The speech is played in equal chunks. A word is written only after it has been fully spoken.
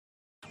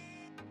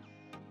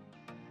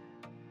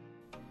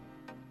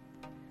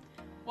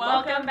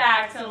Welcome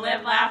back to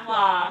Live, Laugh,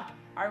 Law.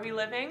 Are we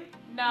living?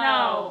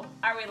 No.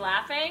 Are we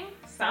laughing?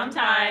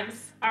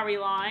 Sometimes. Are we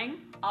lying?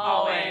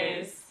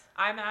 Always.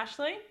 I'm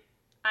Ashley,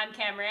 I'm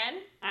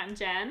Cameron. I'm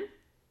Jen.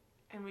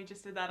 and we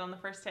just did that on the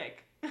first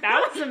take.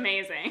 That was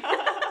amazing.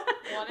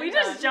 One We and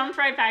just done. jumped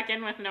right back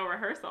in with no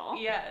rehearsal.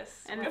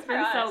 Yes. And Good it's for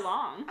been so us.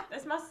 long.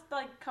 This must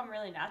come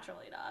really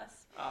naturally to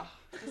us. Oh,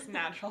 just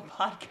natural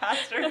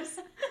podcasters.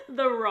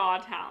 The raw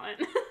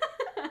talent.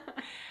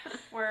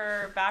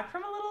 We're back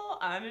from a little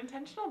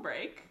unintentional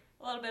break.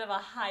 A little bit of a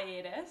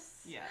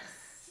hiatus. Yes.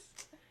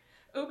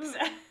 Oops.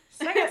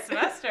 Second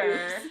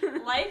semester.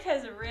 Life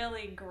has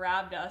really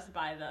grabbed us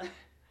by the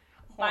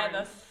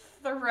Horns.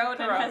 throat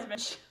and has been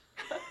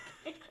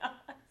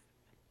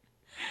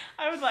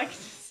I would like to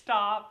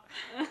stop.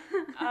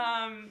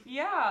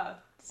 Yeah.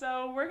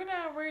 So we're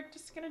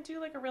just gonna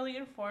do like a really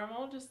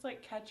informal, just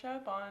like catch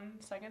up on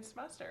second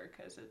semester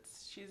because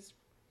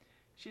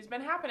she's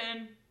been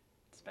happening.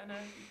 It's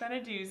been a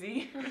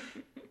doozy.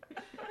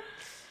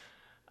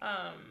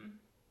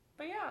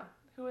 But yeah,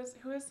 who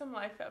has some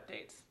life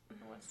updates?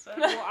 What's the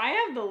Well, I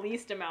have the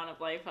least amount of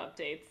life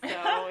updates,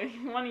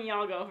 so one of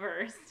y'all go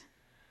first.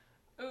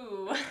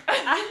 Ooh.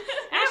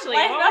 Ashley,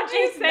 Life what would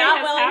you updates say not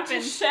has willing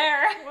happened? to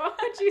share. What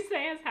would you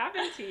say has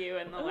happened to you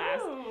in the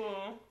last,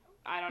 Ooh.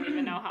 I don't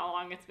even know how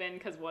long it's been,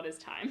 because what is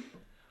time?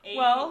 8,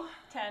 Well,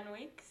 10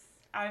 weeks.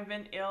 I've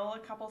been ill a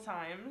couple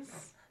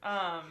times.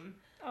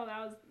 Oh, that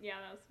was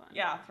fun.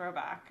 Yeah,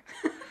 throwback.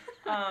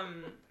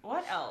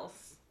 What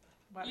else?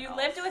 You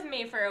lived with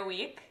me for a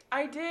week.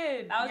 I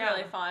did. That was yeah.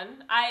 really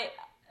fun.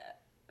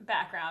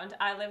 Background,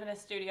 I live in a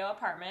studio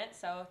apartment,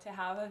 so to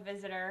have a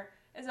visitor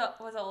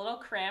was a little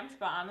cramped,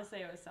 but honestly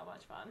it was so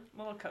much fun. A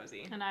little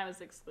cozy. And I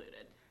was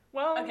excluded.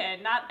 Well, Okay,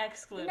 not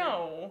excluded.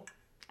 no.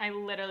 I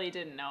literally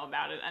didn't know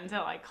about it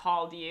until I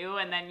called you,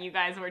 and then you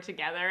guys were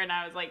together, and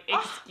I was like,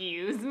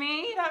 excuse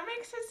me? That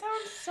makes it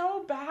sound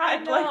so I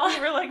bad. know. Like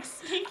we were like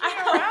sneaking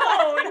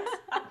I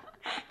around,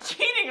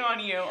 cheating on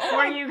you.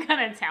 Were you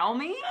gonna tell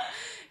me?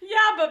 Yeah,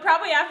 but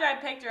probably after I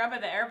picked her up at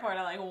the airport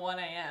at like 1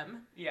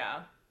 a.m.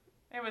 Yeah.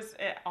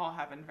 It all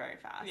happened very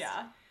fast.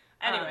 Yeah.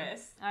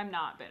 Anyways. I'm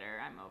not bitter.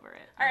 I'm over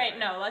it. All right,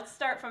 no, let's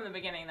start from the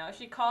beginning, though.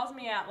 She calls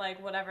me at, like,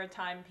 whatever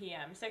time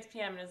p.m., 6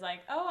 p.m., and is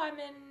like, oh, I'm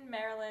in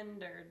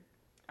Maryland or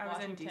I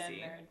was in Washington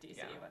DC. or D.C.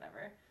 Yeah. or whatever.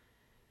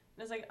 And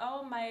I was like,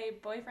 oh, my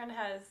boyfriend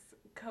has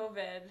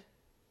COVID.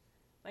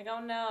 Like,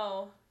 oh,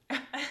 no. Oh,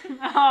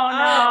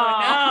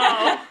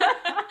 Oh, no.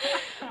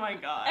 Oh, my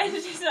God. And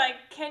she's like,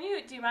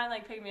 do you mind,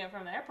 like, picking me up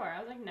from the airport? I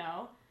was like,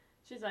 no.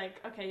 She's like,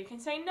 okay, you can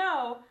say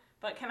no,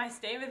 but can I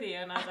stay with you?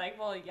 And I was like,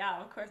 well,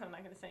 yeah, of course I'm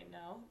not going to say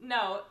no.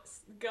 No,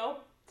 go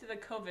to the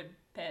COVID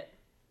pit.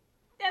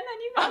 And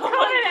then you got Oh my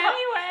COVID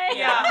anyway.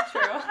 Yeah.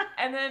 True.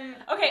 And then,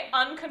 Okay,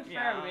 unconfirmed.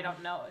 Yeah. We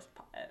don't know. That's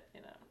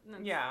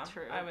yeah,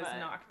 true. I was but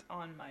knocked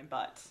on my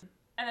butt.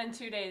 And then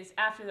 2 days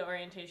after the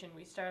orientation,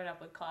 we started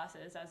up with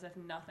classes as if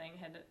nothing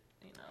had,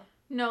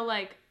 No,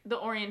 like the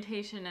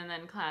orientation and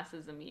then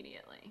classes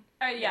immediately.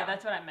 Oh, yeah, Yeah.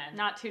 that's what I meant.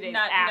 Not 2 days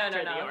No, after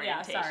no, the yeah,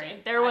 orientation.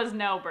 sorry. There was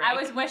no break. I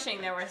was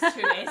wishing there was 2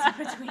 days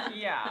in between.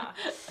 Yeah.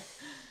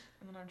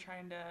 And then I'm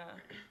trying to.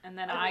 And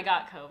then I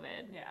got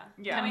COVID. Yeah.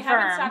 Yeah. And we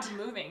haven't Confirmed. stopped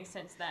moving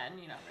since then,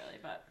 really,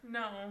 but.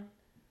 No.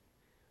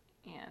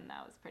 And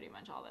that was pretty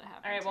much all that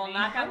happened. All right, to well, me.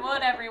 knock on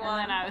wood, everyone.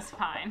 And then I was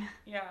fine.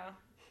 Yeah.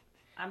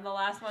 I'm the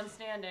last one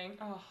standing.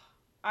 Oh.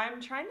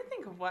 I'm trying to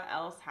think of what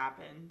else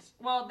happened.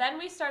 Well, then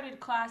we started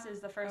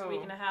classes the first week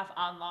Oh. and a half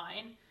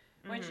online,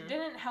 which Mhm.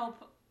 didn't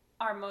help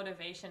our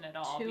motivation at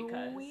all 2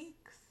 because.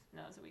 weeks?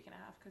 No, it was a week and a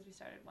half because we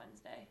started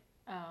Wednesday.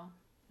 Oh.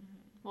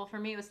 Well, for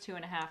me, it was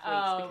 2.5 weeks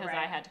Oh, because I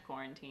right. had to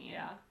quarantine.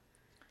 Yeah.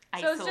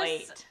 Isolate. So it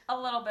was just a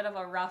little bit of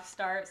a rough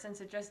start since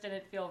it just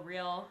didn't feel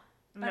real.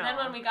 But then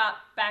No. when we got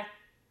back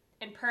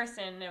in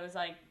person, it was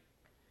like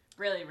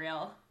really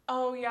real.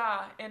 Oh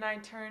yeah, and I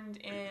turned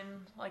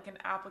in like an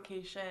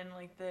application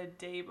like the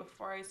day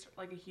before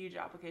like a huge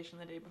application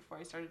the day before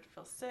I started to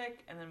feel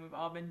sick, and then we've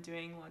all been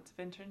doing lots of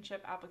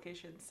internship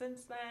applications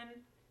since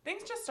then.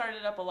 Things just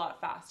started up a lot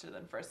faster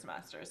than first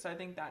semester, so I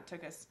think that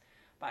took us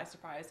by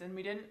surprise, and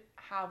we didn't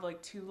have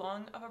like too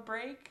long of a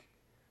break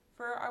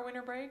for our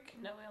winter break.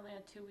 No, we only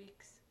had 2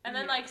 weeks. And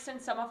then Yeah. like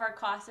since some of our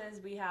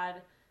classes we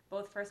had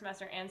both first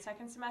semester and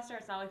second semester,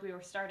 it's not like we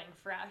were starting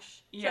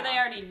fresh. Yeah. So they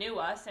already knew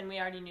us and we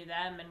already knew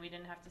them and we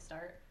didn't have to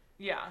start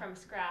Yeah, from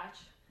scratch.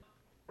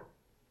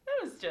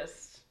 it was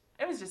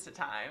just a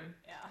time.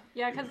 Yeah.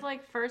 Yeah, because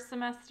like first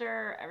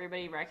semester,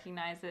 everybody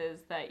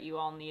recognizes that you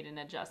all need an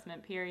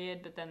adjustment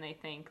period, but then they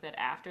think that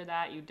after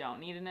that, you don't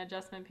need an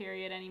adjustment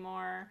period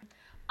anymore.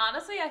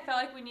 Honestly, I felt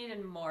like we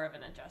needed more of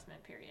an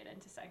adjustment period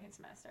into second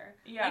semester.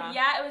 Yeah. Like,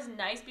 yeah, it was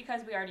nice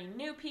because we already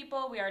knew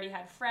people, we already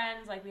had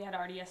friends, like, we had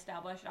already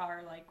established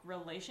our, like,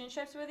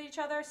 relationships with each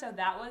other, so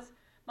that was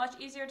much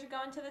easier to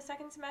go into the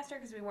second semester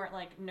because we weren't,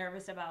 like,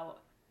 nervous about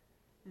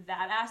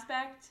that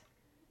aspect.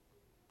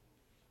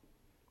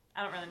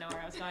 I don't really know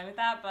where I was going with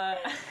that, but...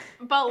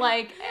 But,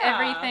 like, Yeah.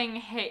 everything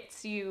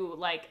hits you,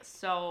 like,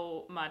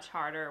 so much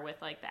harder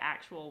with, like, the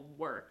actual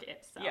work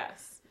itself.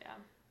 Yes. Yeah.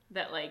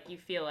 That, like, you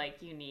feel like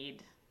you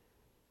need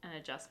an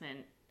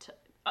adjustment to,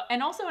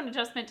 and also an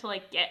adjustment to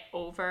like get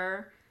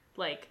over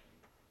like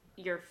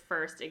your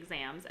first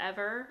exams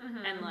ever,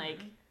 and like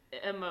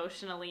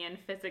emotionally and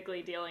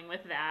physically dealing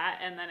with that.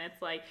 And then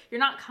it's like you're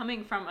not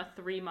coming from a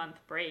 3-month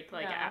break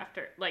like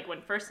after, like when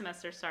first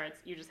semester starts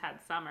you just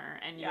had summer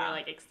and you were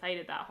like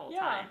excited that whole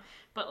time,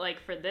 but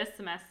like for this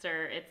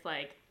semester it's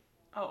like,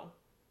 oh,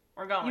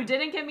 we're going. You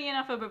didn't give me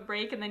enough of a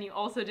break, and then you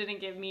also didn't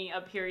give me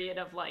a period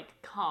of like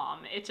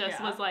calm. It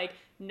just was like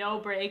no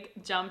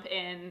break, jump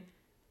in,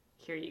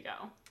 here you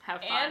go,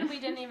 have fun. And we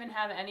didn't even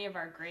have any of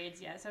our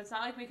grades yet, so it's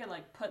not like we could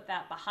like put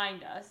that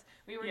behind us.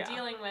 We were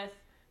dealing with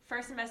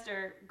first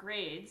semester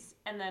grades,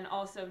 and then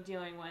also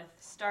dealing with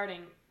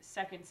starting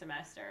second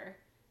semester,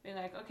 being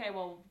like, okay,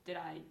 well, did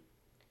I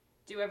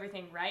do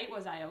everything right?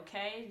 Was I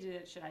okay?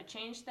 Should I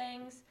change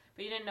things?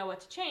 But you didn't know what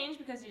to change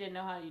because you didn't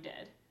know how you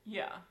did.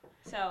 Yeah.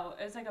 So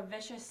it was like a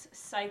vicious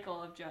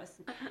cycle of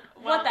just,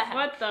 what the heck?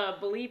 What the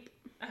bleep?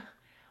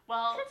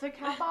 Well, to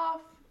cap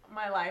off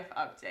my life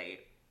update,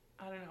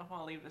 I don't know if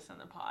I'll leave this in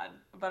the pod,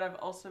 but I've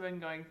also been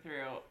going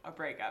through a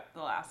breakup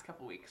the last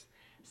couple weeks.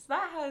 So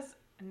that has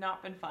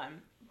not been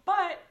fun.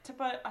 But to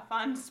put a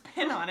fun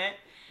spin on it.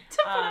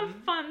 Put a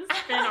fun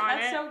spin on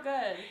That's it. so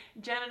good.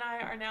 Jen and I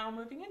are now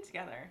moving in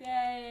together.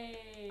 Yay.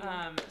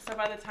 So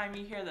by the time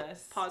you hear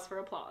this, Pause for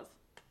applause.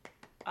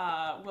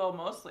 we'll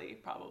mostly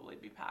probably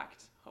be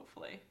packed,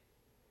 hopefully.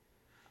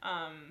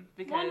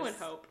 Because One would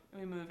hope.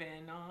 we move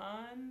in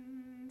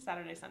on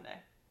Saturday, Sunday.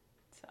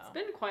 So It's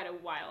been quite a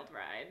wild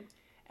ride.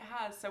 it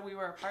has. So we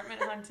were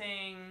apartment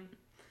hunting.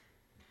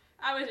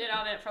 I was in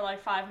on it for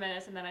like 5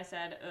 minutes, and then I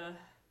said, ugh,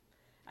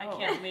 I Oh.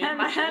 can't leave And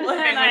my then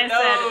Living I with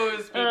said,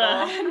 those people.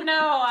 ugh.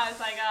 No, I was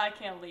like, oh, I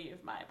can't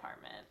leave my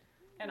apartment.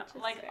 And Which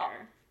is like,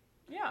 fair.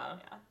 Yeah.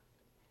 yeah.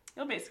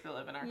 You'll basically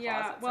live in our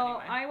Yeah, closets well,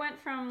 anyway. I went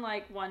from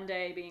like one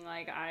day being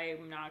like,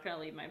 I'm not going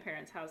to leave my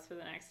parents' house for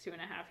the next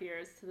 2.5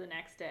 years, to the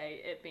next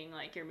day it being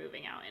like, you're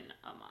moving out in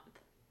a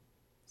month.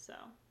 So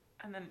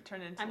And then it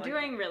turned into I'm like,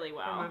 doing really we're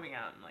well. moving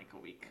out in like a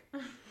week.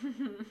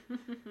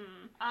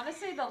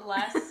 Honestly, the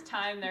less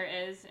time there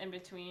is in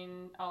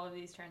between all of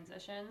these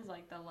transitions,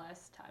 like the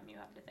less time you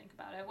have to think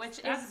about it,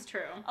 which That's is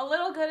true. a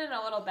little good and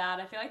a little bad.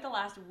 I feel like the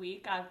last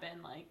week I've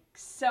been like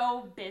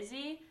so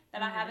busy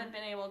that I haven't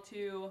been able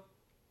to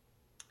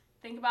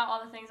think about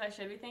all the things I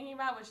should be thinking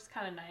about, which is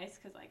kind of nice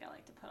because like I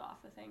like to put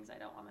off the things I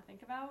don't want to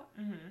think about.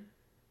 Mm-hmm.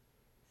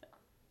 So,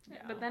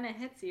 Yeah. But then it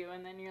hits you,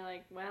 and then you're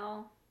like,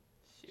 well,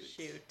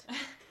 shoot.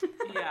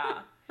 Yeah.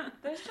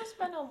 There's just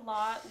been a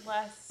lot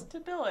less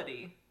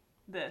stability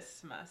this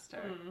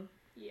semester.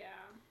 Yeah.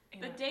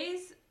 The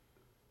days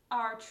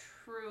are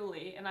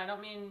truly, and I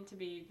don't mean to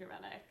be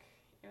dramatic,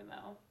 even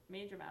though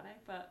me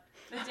dramatic, but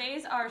the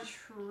days are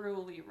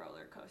truly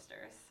roller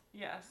coasters.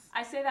 Yes.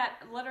 I say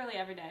that literally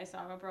every day, so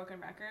I'm a broken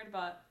record,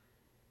 but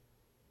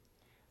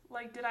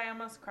Like, did I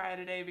almost cry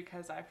today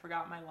because I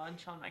forgot my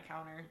lunch on my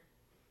counter?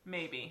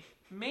 Maybe.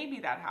 Maybe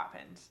that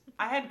happened.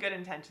 I had good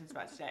intentions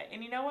about today.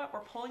 And you know what? We're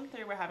pulling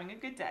through. We're having a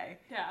good day.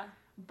 yeah.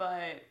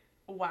 But,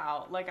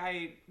 wow. Like,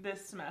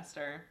 this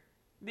semester,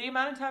 the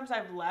amount of times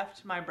I've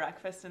left my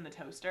breakfast in the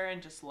toaster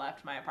and just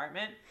left my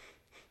apartment,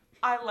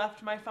 I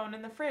left my phone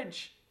in the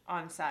fridge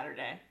on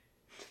Saturday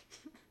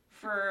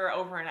for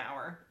over an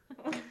hour.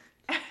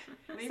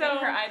 Leaving So-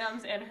 her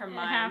items in her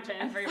mind happens.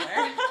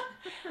 everywhere.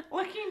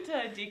 Looking to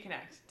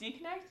deconnect.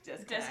 Deconnect?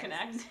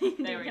 Disconnect. Disconnect.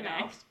 There we go.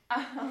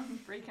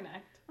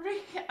 Deconnect.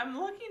 Reconnect. I'm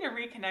looking to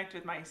reconnect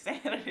with my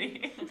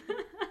sanity.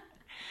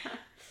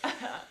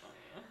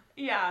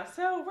 Yeah,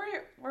 so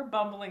we're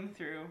bumbling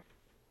through.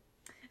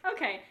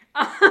 Okay.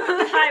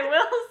 I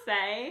will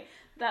say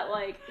that,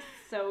 like,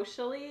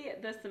 socially,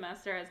 this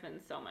semester has been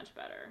so much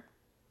better.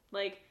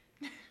 Like,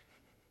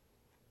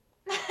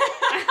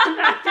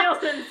 that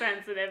feels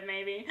insensitive,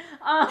 maybe.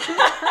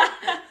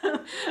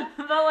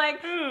 But,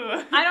 like,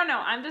 Ooh. I don't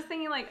know. I'm just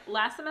thinking, like,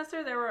 last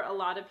semester there were a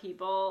lot of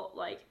people,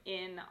 like,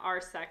 in our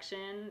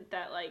section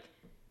that, like,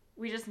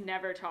 we just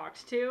never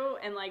talked to,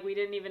 and, like, we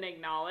didn't even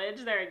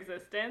acknowledge their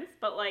existence.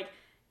 But, like,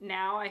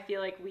 now I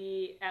feel like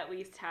we at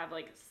least have,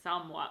 like,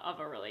 somewhat of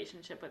a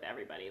relationship with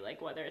everybody.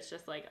 Like, whether it's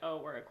just, like, oh,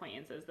 we're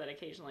acquaintances that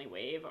occasionally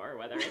wave, or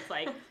whether it's,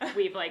 like,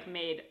 we've, like,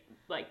 made,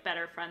 like,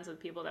 better friends with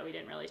people that we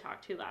didn't really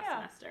talk to last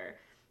semester.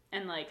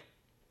 And, like,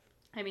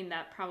 I mean,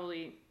 that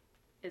probably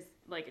is,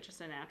 like,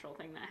 just a natural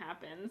thing that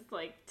happens,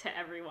 like, to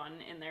everyone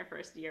in their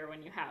first year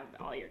when you have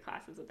all your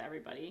classes with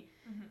everybody.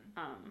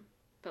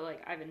 But,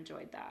 like, I've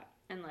enjoyed that.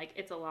 And, like,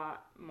 it's a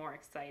lot more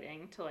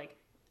exciting to, like,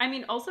 I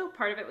mean, also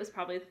part of it was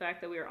probably the fact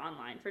that we were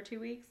online for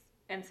 2 weeks.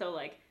 And so,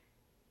 like,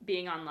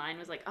 being online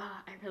was like, oh,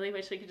 I really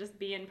wish we could just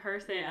be in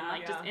person and,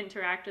 like, just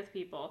interact with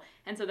people.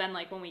 And so then,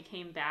 like, when we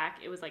came back,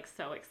 it was, like,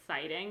 so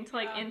exciting to,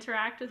 like,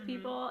 interact with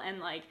people. And,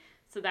 like,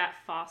 so that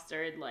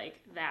fostered, like,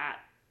 that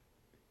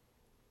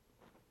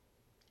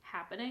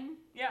happening.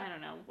 Yeah. I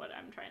don't know what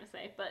I'm trying to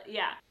say. But,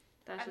 yeah,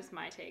 that's just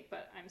my take.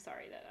 But I'm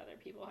sorry that other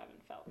people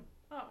haven't felt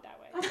that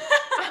way.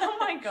 Oh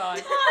my god.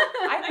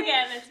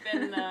 Again, it's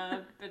been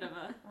a bit of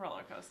a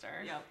roller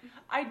coaster. Yep.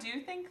 I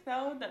do think,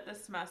 though, that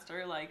this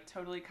semester, like,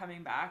 totally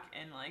coming back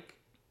and, like,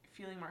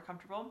 feeling more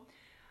comfortable,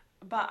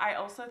 But I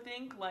also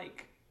think,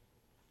 like,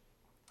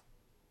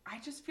 I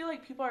just feel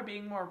like people are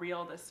being more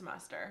real this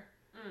semester.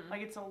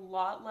 Like, it's a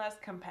lot less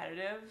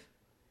competitive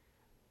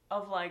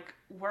of, like,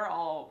 we're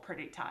all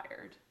pretty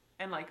tired.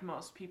 And, like,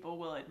 most people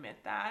will admit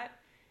that.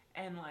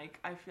 And, like,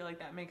 I feel like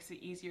that makes it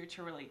easier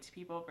to relate to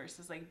people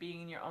versus, like,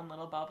 being in your own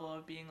little bubble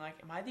of being like,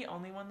 am I the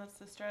only one that's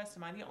distressed?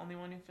 Am I the only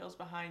one who feels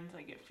behind?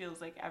 Like, it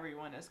feels like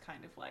everyone is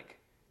kind of, like,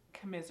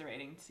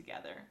 commiserating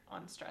together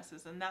on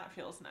stresses. And that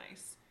feels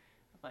nice.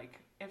 Like,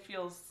 it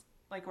feels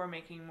like we're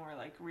making more,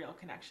 like, real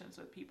connections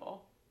with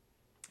people.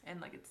 And,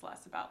 like, it's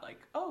less about, like,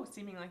 oh,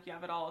 seeming like you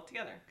have it all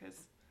together.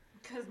 Because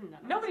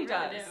nobody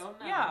does. No.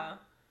 Yeah.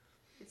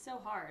 It's so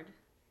hard.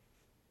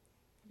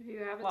 If you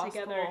have it Law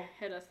together, school.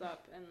 hit us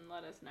up and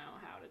let us know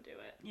how to do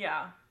it.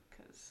 Yeah.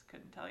 Because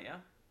couldn't tell you.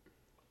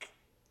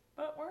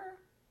 But we're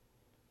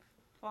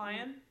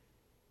flying.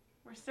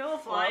 We're still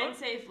afloat. Flying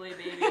safely,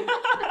 baby.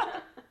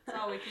 That's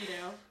all we can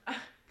do.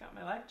 Got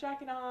my life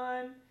jacket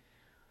on.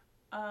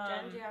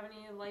 Jen, do you have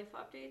any life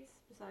updates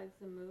besides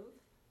the move?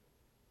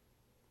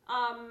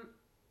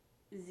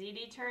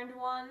 ZD turned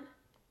 1.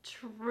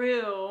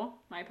 True.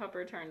 My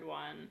pupper turned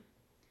 1,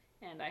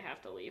 and I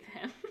have to leave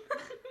him.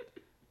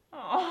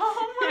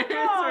 Oh my It's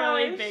gosh.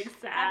 really big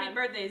sad. Happy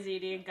birthday,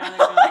 ZD. Gotta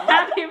go.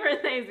 Happy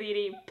birthday,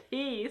 ZD.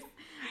 Peace.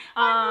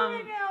 I'm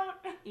moving out.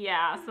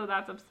 Yeah, so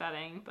that's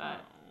upsetting,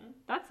 but Oh.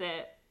 that's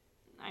it.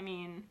 I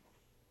mean,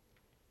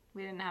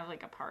 we didn't have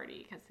like a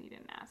party because he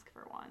didn't ask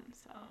for one,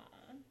 so.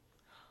 Oh.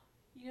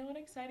 You know what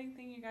exciting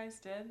thing you guys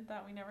did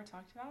that we never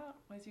talked about?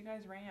 Was you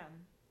guys ran.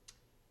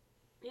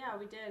 Yeah,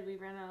 we did. We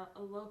ran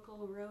a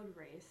local road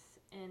race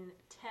in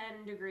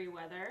 10-degree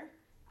weather.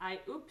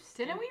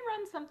 Didn't we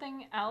run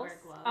something else? Wear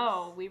gloves.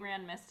 Oh, we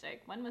ran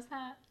Mystic. When was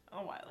that? A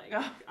while Like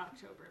ago.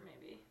 October,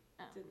 maybe.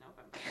 Oh. To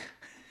November.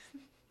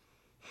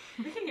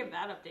 We can give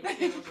that update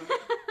too,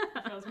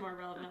 but it feels more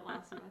relevant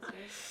last semester.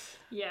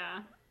 Yeah.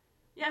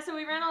 Yeah, so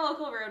we ran a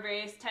local road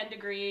race, 10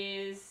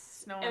 degrees.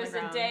 Snow on It was the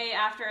ground. the day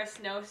after a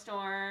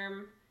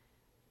snowstorm.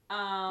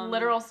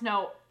 Literal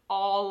snow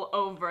all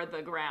over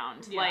the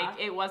ground. Yeah. Like,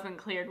 it wasn't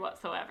cleared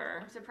whatsoever.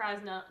 I'm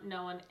surprised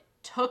no one.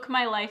 Took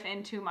my life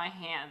into my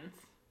hands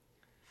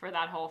for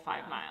that whole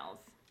 5 miles.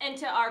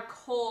 Into our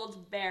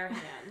cold, bare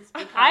hands.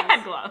 Because I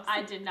had gloves.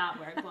 I did not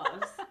wear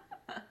gloves.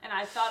 And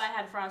I thought I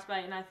had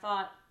frostbite, and I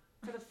thought,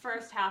 for the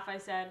first half, I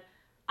said,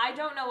 I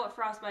don't know what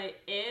frostbite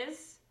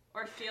is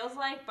or feels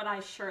like, but I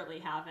surely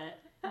have it.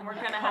 And we're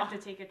going to have to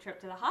take a trip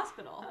to the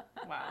hospital.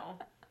 Wow.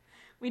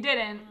 We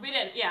didn't. We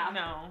didn't, yeah.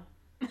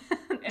 No.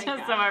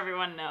 Just so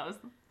everyone knows.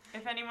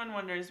 If anyone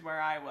wonders where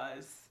I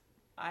was,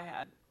 I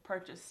had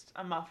purchased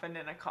a muffin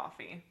and a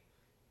coffee.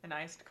 An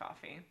iced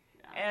coffee.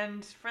 Yeah.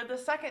 And for the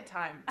second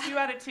time, 2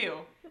 out of 2,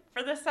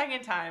 for the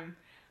second time,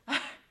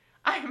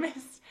 I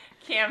missed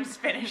Cam's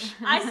finish.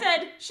 I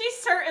said, she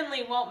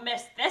certainly won't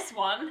miss this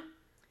one.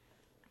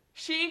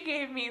 She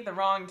gave me the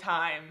wrong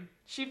time.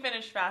 She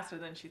finished faster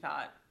than she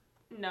thought.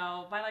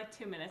 No, by like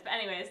 2 minutes. But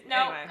anyways,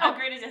 no, Anyway.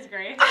 agree to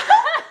disagree.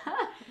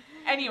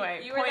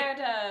 Anyway, You were there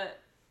to...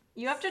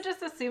 You have to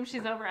just assume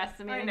she's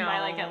overestimating I by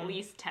like know. at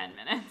least 10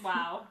 minutes.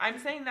 Wow. I'm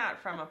saying that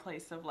from a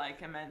place of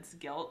like immense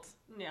guilt.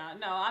 Yeah,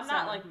 no, I'm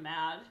not So- like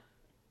mad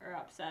or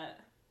upset.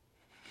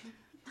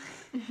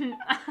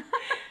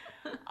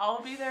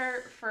 I'll be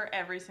there for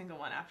every single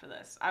one after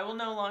this. I will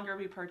no longer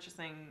be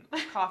purchasing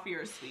coffee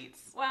or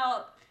sweets.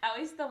 Well, at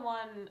least the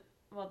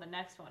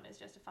next one is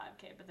just a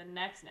 5K, but the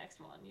next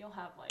one, you'll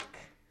have like...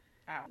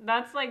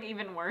 That's like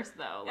even worse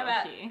though,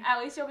 Yeah, low-key. but at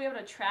least you'll be able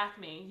to track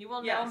me. You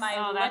will know Yes.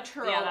 my that's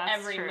literal that's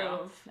every true.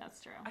 move.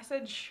 That's true. I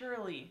said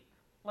surely.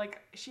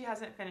 Like, she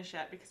hasn't finished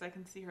yet because I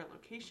can see her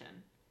location.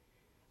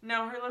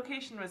 No, her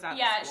location was at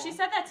Yeah, the school. she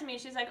said that to me.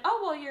 She's like,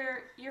 "Oh, well,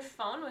 your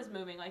phone was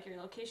moving, like your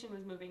location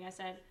was moving." I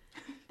said,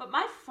 "But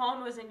my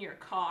phone was in your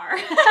car."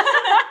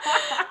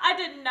 I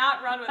did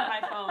not run with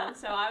my phone,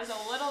 so I was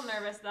a little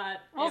nervous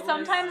that. Well, it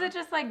sometimes was, it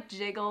just like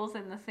jiggles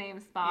in the same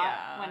spot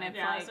Yeah. when it's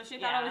yeah, like. so she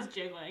thought I was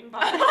jiggling,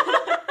 but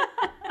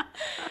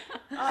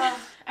Uh,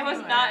 I was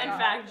anyway. not, in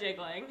fact,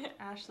 jiggling.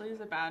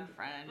 Ashley's a bad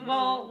friend.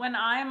 Well, when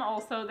I'm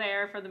also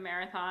there for the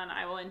marathon,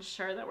 I will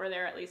ensure that we're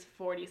there at least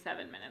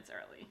 47 minutes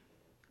early.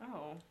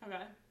 Oh,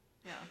 Okay.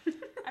 yeah.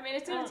 I mean,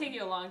 it's gonna take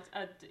you a long,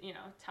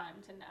 time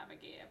to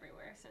navigate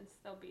everywhere since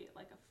there'll be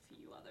like a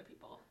few other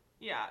people.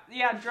 Yeah,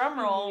 drum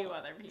roll. You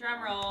other people.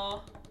 Drum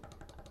roll.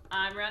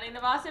 I'm running the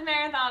Boston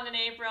Marathon in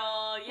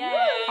April.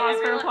 Yay! Pause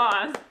for Everyone,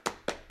 applause.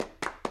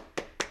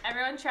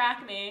 everyone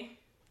track me.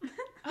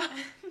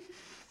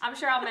 I'm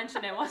sure I'll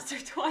mention it once or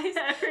twice.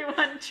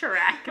 Everyone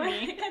track When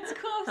me. it gets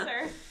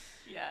closer.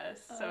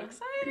 Yes, so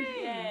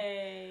exciting.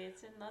 Yay!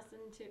 It's in less than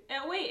 2.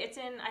 Oh wait, it's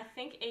in I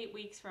think 8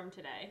 weeks from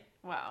today.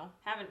 Wow.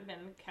 Haven't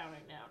been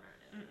counting down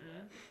or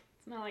anything.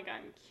 It's not like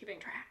I'm keeping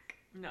track.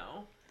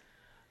 No.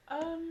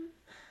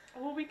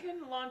 Well, we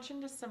can launch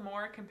into some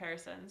more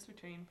comparisons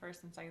between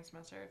first and second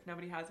semester if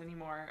nobody has any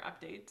more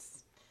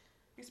updates.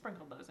 We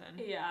sprinkled those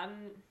in. Yeah,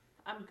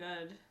 I'm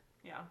good.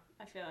 Yeah.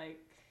 I feel like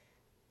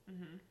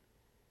Mm-hmm.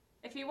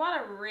 if you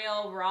want a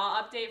real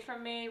raw update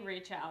from me,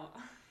 reach out.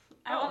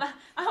 I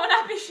will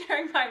not be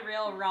sharing my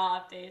real raw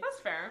updates That's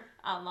fair.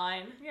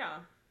 online. Yeah.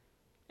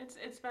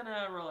 It's been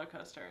a roller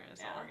coaster, is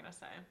all Yeah. we're gonna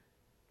say.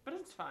 But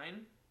it's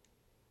fine.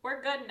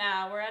 We're good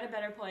now. We're at a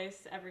better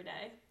place every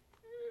day.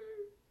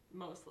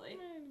 Mostly.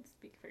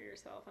 Speak for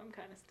yourself. I'm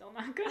kind of still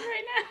not good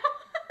right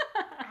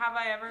now. Have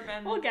I ever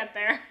been? We'll get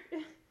there.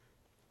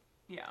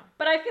 Yeah.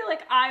 But I feel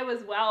like I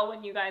was well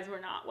when you guys were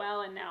not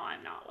well, and now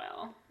I'm not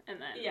well.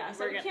 And then Yeah,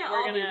 so we're we gonna, can't we're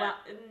all gonna, be well.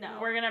 No.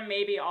 We're gonna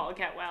maybe all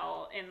get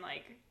well in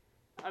like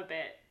a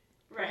bit,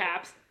 Right.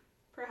 perhaps.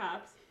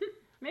 Perhaps.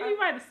 Maybe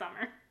by the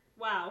summer.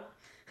 Wow.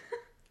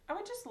 I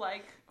would just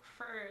like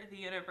for the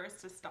universe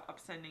to stop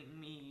sending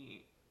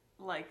me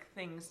like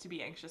things to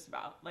be anxious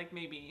about. Like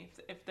maybe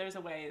if there's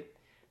a way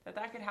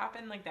that could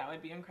happen, like that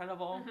would be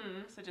incredible.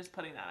 Mhm. So just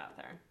putting that out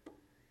there.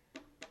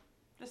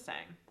 Just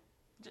saying.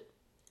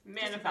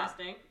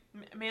 Manifesting.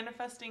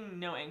 Manifesting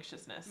no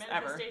anxiousness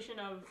ever. Manifestation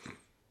of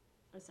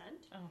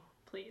assent? Oh.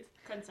 Please.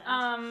 Consent.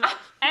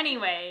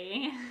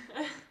 Anyway.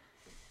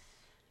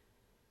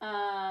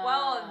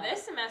 Well,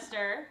 this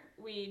semester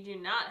we do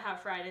not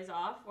have Fridays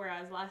off,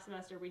 whereas last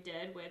semester we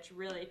did, which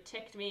really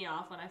ticked me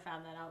off when I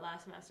found that out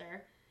last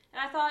semester. And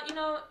I thought,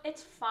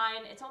 it's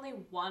fine. It's only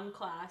one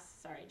class.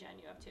 Sorry, Jen,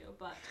 you have two.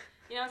 But,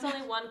 it's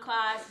only one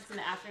class. It's in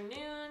the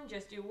afternoon.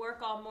 Just do work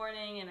all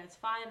morning, and it's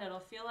fine. It'll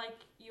feel like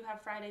you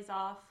have Fridays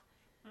off.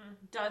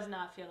 Does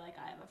not feel like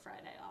I have a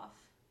Friday off.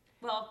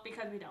 Well,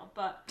 because we don't,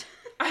 but...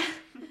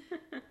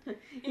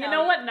 You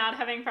know what not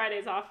having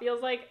Fridays off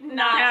feels like?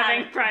 Not having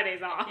having-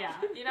 Fridays off.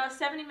 Yeah.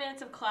 70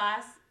 minutes of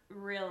class,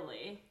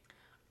 really.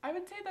 I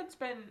would say that's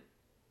been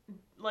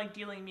like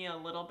dealing me a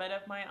little bit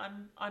of my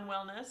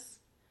unwellness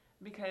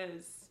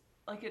because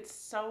like it's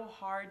so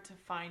hard to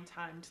find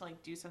time to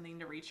like do something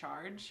to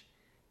recharge.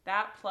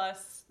 That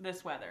plus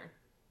this weather.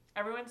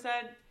 Everyone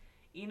said,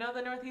 the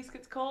Northeast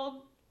gets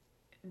cold?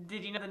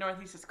 Did you know the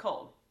Northeast is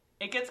cold?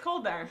 It gets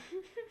cold there.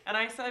 And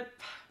I said,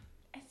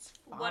 it's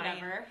fine.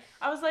 Whatever.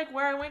 I was like,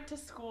 where I went to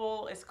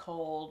school is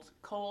cold,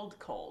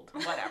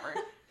 whatever.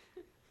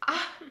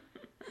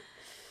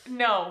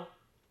 No.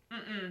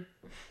 Mm-mm.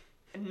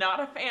 Not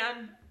a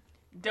fan.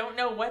 Don't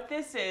know what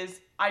this is.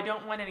 I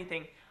don't want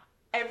anything.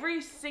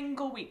 Every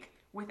single week,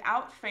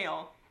 without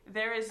fail,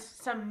 there is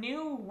some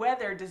new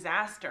weather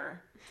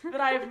disaster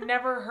that I have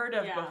never heard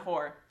of Yeah.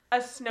 before.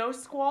 A snow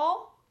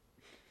squall?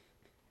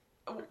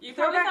 You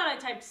probably thought I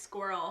typed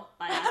squirrel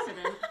by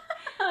accident.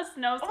 A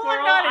snow Oh, squirrel?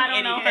 I'm not an I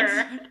don't know idiot.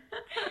 her.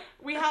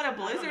 We had a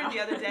know. blizzard the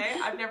other day.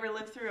 I've never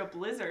lived through a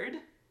blizzard.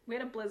 We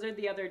had a blizzard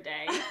the other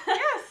day.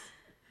 Yes.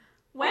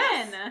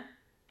 When?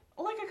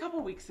 Like a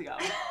couple weeks ago.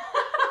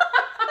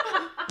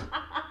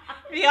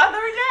 The other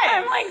day.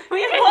 I'm like, we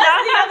It did was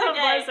not the have other a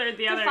day. blizzard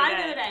the other Define day.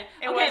 the other day.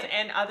 It Okay, was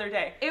an other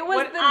day. It was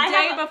What- the I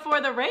day have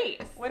before the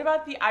race. What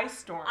about the ice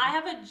storm? I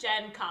have a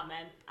Jen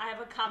comment. I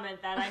have a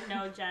comment that I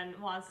know Jen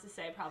wants to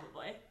say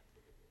probably.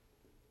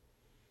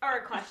 Or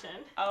a question.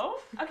 Oh?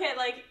 Okay,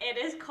 like, it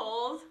is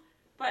cold,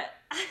 but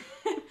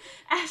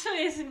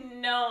Ashley is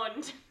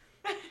known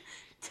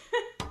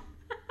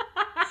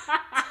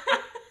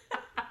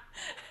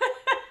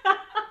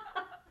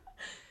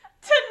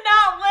to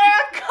not wear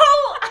a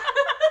coat.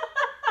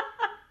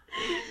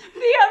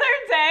 The other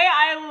day,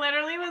 I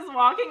literally was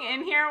walking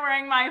in here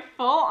wearing my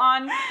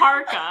full-on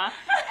parka,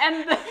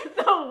 and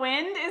the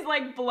wind is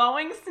like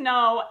blowing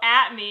snow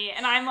at me,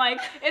 and I'm like,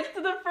 it's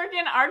the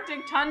freaking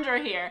Arctic tundra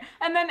here.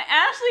 And then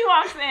Ashley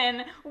walks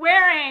in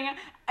wearing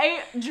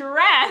a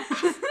dress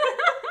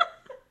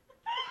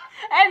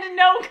and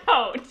no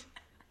coat.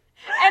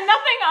 And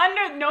nothing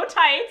under, no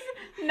tights,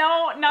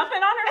 nothing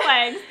on her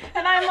legs.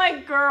 And I'm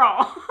like,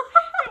 girl.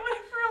 It would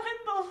have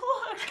ruined the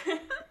look.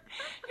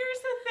 Here's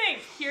the thing.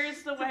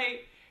 Here's the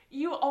way.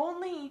 You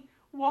only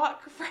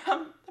walk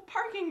from the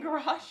parking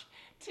garage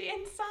to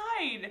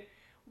inside.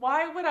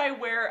 Why would I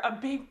wear a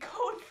big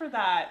coat for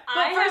that?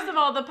 But first of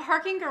all, the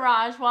parking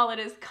garage, while it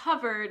is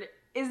covered,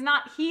 is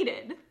not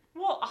heated.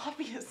 Well,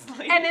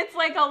 obviously. And it's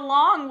like a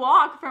long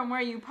walk from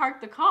where you park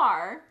the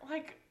car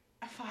like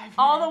 5 minutes.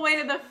 all the way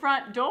to the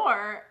front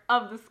door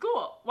of the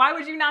school. Why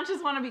would you not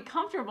just want to be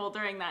comfortable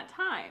during that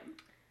time?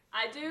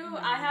 I do.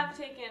 I have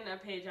taken a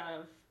page out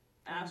of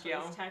Thank Ashley's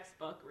you.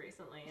 textbook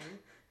recently and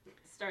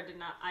started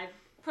not. I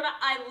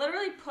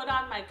literally put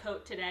on my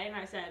coat today and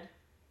I said,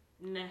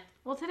 nah,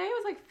 Well, today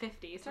was like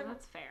 50, so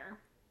that's fair.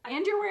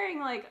 And you're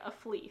wearing like a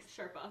fleece.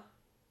 Sherpa.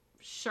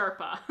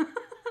 Sherpa.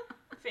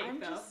 Fake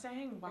I'm though. just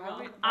saying, why Well,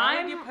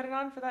 would you put it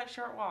on for that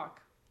short walk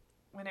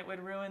when it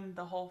would ruin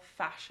the whole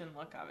fashion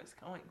look I was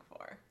going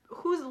for?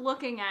 Who's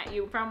looking at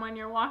you from when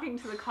you're walking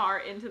to the car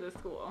into the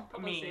school?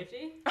 Public Me.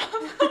 safety.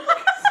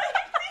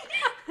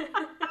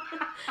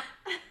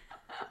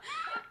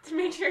 To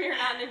make sure you're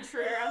not an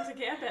intruder onto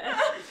campus.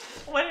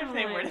 What if Oh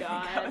they my were to think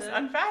I was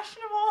God.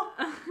 unfashionable?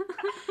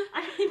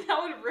 I mean, that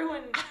would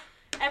ruin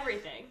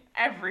everything.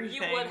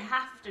 Everything. You would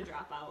have to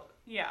drop out.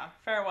 Yeah,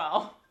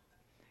 farewell.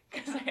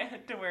 Because I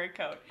had to wear a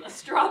coat. The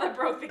straw that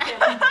broke the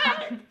camel's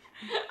back.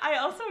 I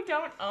also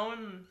don't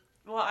own,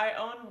 well, I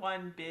own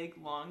one big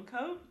long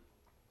coat,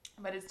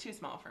 but it's too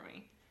small for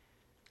me.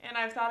 And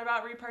I've thought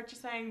about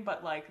repurchasing,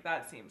 but, like,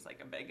 that seems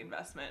like a big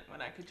investment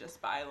when I could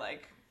just buy,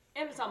 like...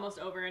 And it's almost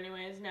over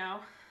anyways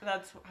now.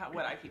 That's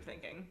what I keep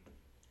thinking.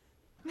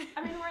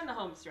 I mean, we're in the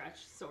home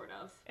stretch, sort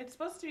of. It's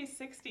supposed to be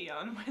 60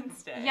 on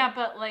Wednesday. Yeah,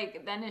 but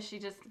like then is she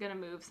just gonna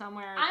move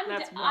somewhere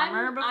that's I'm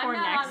warmer before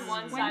not next on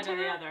one winter? side or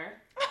the other.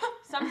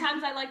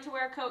 Sometimes I like to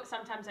wear a coat,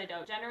 sometimes I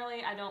don't.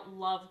 Generally, I don't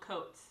love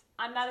coats.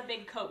 I'm not a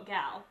big coat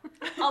gal.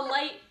 A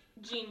light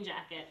jean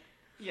jacket.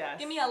 Yes.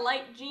 Give me a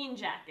light jean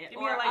jacket. Give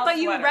me a light But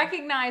you sweater.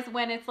 recognize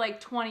when it's like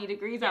 20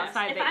 degrees Yes,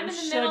 outside if that I'm you in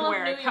the should middle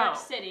wear of a New coat. York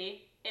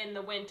City in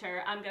the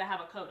winter, I'm gonna have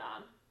a coat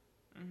on.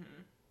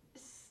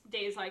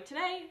 Days like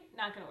today,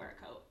 not gonna wear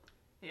a coat.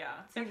 Yeah.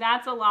 See,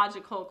 that's a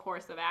logical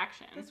course of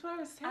action. That's what I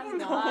was saying. I'm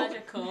though.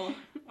 logical.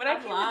 When I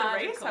came to the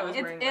race, I was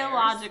It's wearing layers.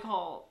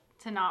 illogical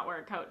to not wear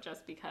a coat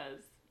just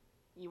because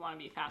you want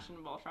to be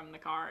fashionable from the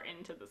car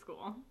into the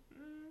school.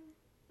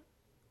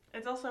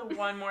 It's also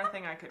one more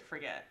thing I could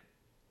forget.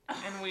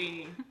 And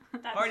we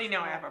That's already know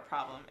I fair. have a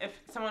problem. If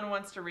someone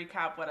wants to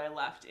recap what I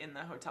left in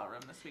the hotel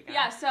room this weekend.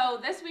 Yeah, so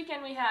this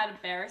weekend we had a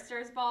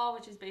barrister's ball,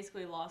 which is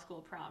basically law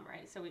school prom,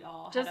 right? So we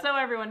all Just had so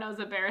everyone knows,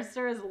 a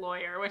barrister is a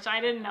lawyer, which I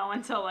didn't know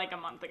until like a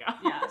month ago.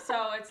 yeah,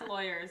 so it's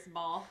lawyer's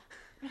ball,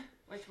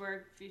 which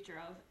we're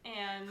future of,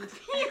 and we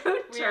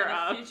Future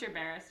are the of. future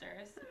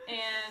barristers,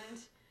 and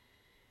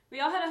we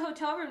all had a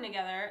hotel room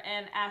together,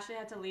 and Ashley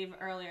had to leave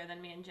earlier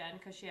than me and Jen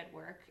because she had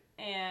work,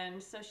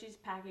 and so she's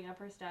packing up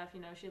her stuff, you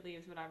know, she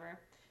leaves, whatever.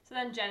 So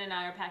then Jen and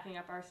I are packing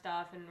up our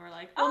stuff, and we're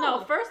like, oh, Well,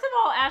 no, first of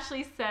all,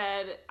 Ashley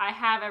said, I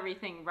have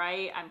everything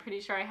right. I'm pretty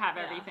sure I have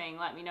Yeah. everything.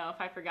 Let me know if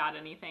I forgot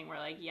anything. We're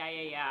like, yeah,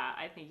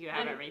 I think you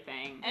have And-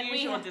 everything. The and we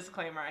usual had-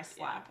 disclaimer I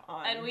slap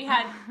on. And we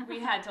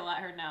had to let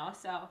her know.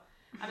 So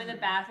I'm in the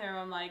bathroom.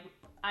 I'm like,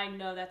 I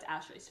know that's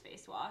Ashley's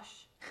face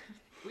wash.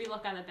 We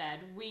look on the bed.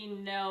 We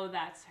know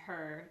that's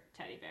her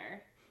teddy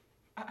bear.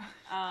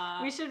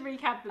 We should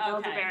recap the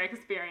Build-A-Bear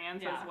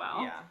experience Yeah. as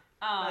well. Yeah.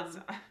 That's,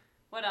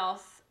 What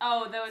else?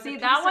 Oh, there was See, a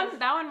piece that of,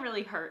 one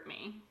really hurt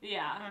me.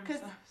 Yeah, I'm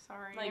because so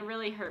sorry. It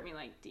really hurt me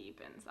like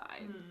deep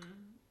inside.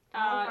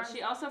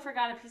 she also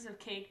forgot a piece of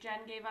cake Jen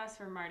gave us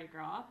for Mardi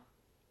Gras.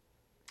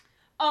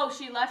 Oh,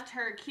 she left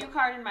her cue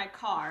card in my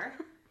car,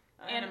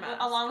 and a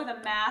mask. along with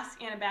a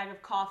mask and a bag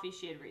of coffee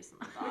she had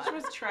recently bought.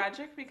 Which was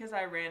tragic because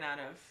I ran out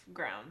of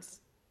grounds.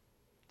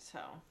 So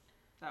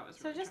that was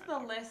So really just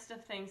tragic. the list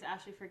of things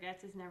Ashley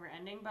forgets is never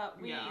ending, but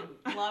we Yeah.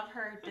 love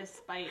her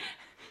despite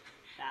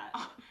that.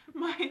 Oh,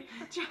 my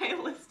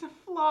giant list of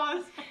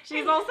flaws.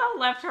 She's also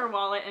left her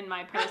wallet in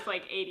my purse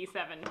like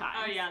 87 times.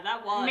 Oh yeah,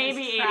 that wallet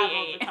Maybe has traveled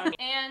 88. a ton.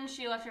 And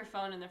she left her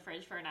phone in the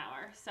fridge for an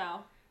hour.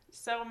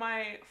 So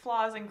my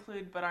flaws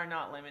include, but are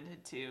not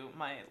limited to,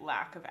 my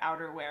lack of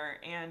outerwear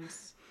and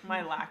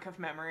my lack of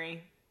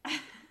memory.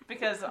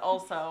 Because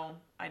also,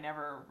 I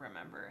never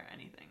remember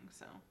anything,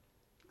 so.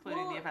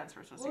 Including Well, the events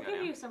we're supposed we'll to go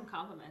give to. you some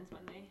compliments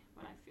when I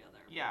feel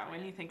they're Yeah,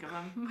 when appropriate. you think of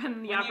them. When the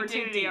When you dig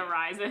opportunity deep.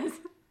 arises.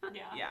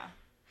 Yeah. Yeah.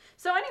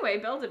 So anyway,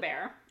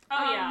 Build-A-Bear.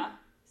 Oh yeah.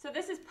 So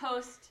this is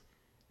post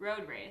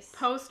road race.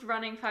 Post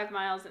running 5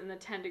 miles in the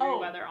 10-degree Oh.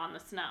 weather on the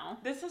snow.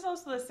 This is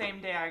also the same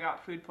day I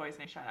got food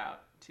poisoning. Shout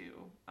out to,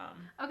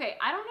 Okay,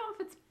 I don't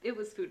know if it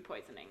was food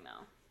poisoning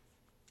though.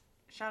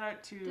 shout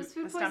out to Does the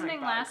food stomach poisoning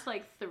bug. last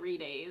like 3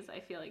 days? I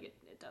feel like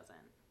it doesn't.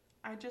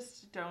 I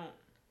just don't.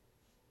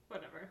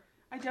 Whatever.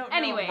 I don't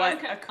Anyway, know what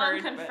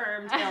occurred. but-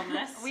 Unconfirmed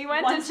illness. We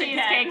went once to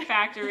Cheesecake again.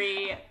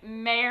 Factory.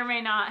 May or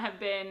may not have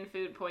been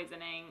food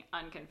poisoning.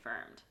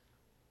 Unconfirmed.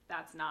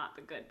 That's not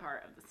the good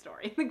part of the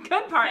story. The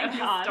good part Thank of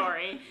the God.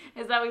 story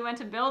is that we went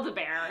to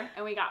Build-A-Bear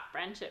and we got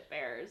friendship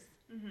bears.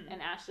 Mhm.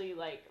 And Ashley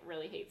like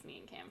really hates me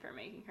and Cam for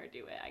making her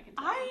do it. I can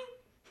tell. I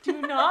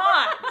do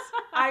not.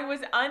 I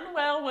was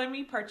unwell when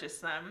we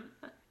purchased them.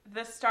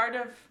 The start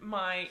of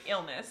my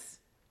illness.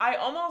 I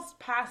almost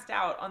passed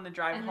out on the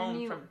drive And then home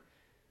you- from.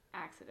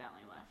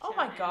 accidentally left. Oh him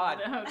my in God.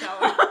 The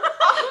hotel.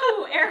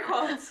 Ooh, air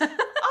quotes.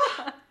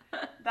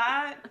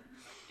 That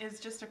is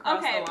just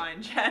across Okay. the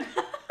line, Jen.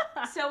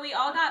 So we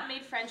all got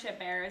made friendship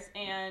bears,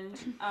 and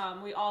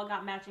we all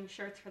got matching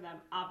shirts for them,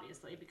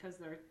 obviously, because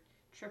they're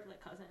triplet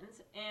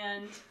cousins.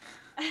 And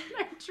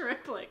They're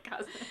triplet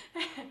cousins.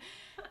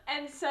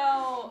 and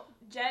so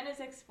Jen is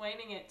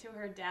explaining it to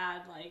her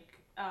dad, like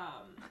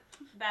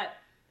that.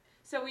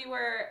 So we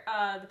were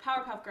the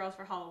Powerpuff Girls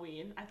for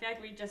Halloween. I feel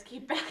like we just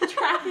keep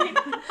backtracking.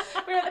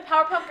 We were the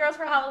Powerpuff Girls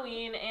for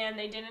Halloween, and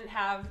they didn't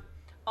have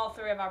all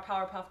 3 of our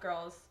Powerpuff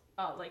Girls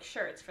like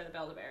shirts for the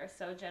Build-A-Bear.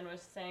 So Jen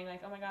was saying like,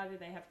 oh my god, do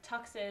they have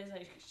tuxes?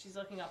 Like she's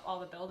looking up all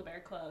the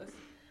Build-A-Bear clothes.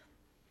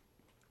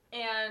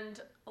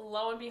 And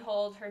lo and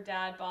behold, her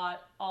dad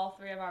bought all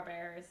 3 of our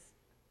bears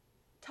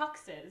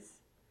tuxes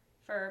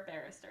for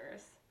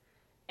barristers,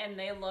 and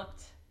they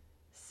looked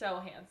so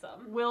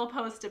handsome. We'll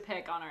post a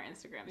pic on our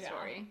Instagram Yeah.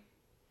 story.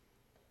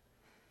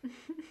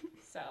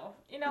 So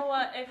you know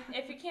what?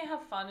 If you can't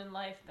have fun in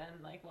life, then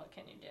like what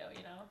can you do?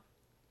 You know?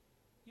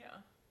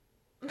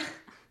 Yeah.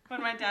 When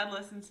my dad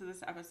listens to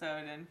this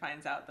episode and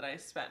finds out that I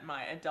spent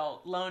my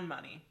adult loan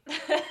money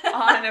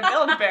on a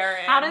Build-A-Bear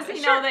and How does a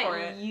he shirt know for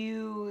that it.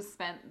 you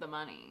spent the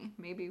money?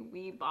 Maybe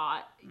we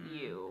bought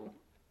you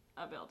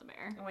a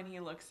Build-A-Bear. When he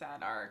looks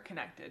at our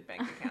connected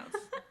bank accounts,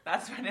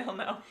 that's when he'll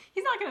know.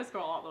 He's not going to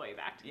scroll all the way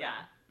back to Yeah.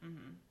 that.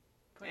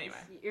 Mm-hmm. Anyway.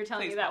 You're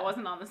telling please me that Paul.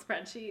 wasn't on the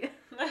spreadsheet?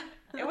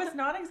 It was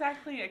not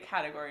exactly a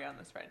category on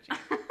the spreadsheet.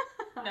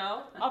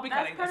 No? I'll be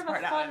That's cutting this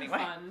part out anyway.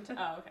 Fund.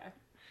 Oh, okay.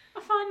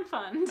 A fun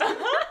fund.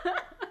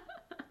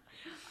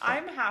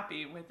 I'm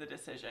happy with the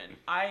decision.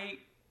 I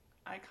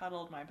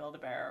cuddled my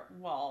Build-A-Bear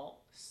while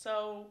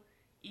so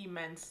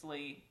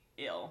immensely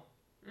ill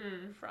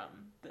from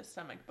the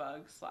stomach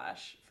bug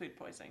 / food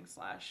poisoning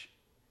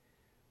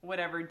 /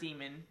 whatever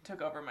demon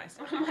took over my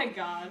stomach. Oh my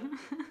god.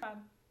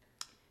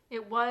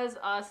 It was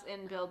us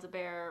in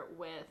Build-A-Bear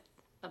with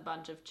a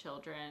bunch of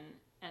children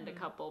and a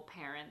couple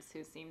parents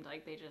who seemed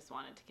like they just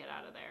wanted to get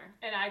out of there.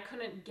 And I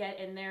couldn't get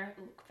in there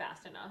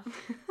fast enough.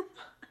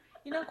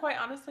 You know, quite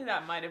honestly,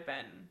 that might have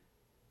been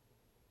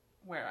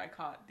where I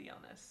caught the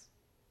illness,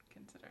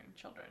 considering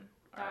children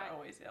are That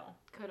always ill.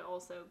 could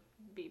also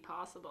be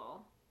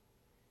possible.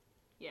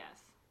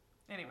 Yes.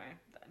 Anyway,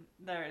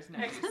 there is no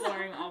use.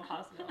 Exploring all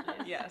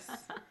possibilities. Yes.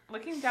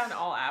 Looking down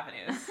all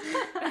avenues.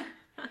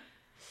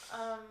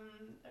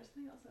 There's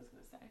something else I was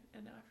going to say,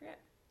 and now I forget.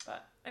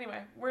 But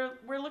anyway,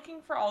 we're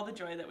looking for all the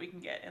joy that we can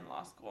get in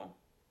law school,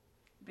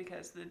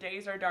 because the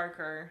days are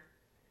darker.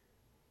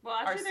 Well,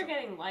 actually, they're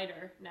getting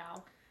lighter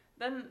now.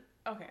 Then,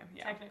 okay,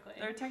 yeah. Technically.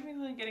 They're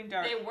technically getting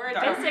dark. They were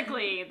dark.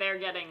 Physically, they're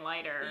getting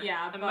lighter.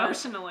 Yeah, but-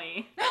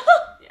 Emotionally.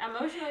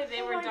 Emotionally,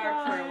 they Oh were my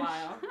dark for a gosh.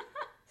 while.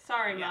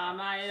 Sorry, Yeah.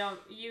 Mom. I don't,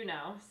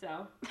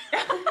 so.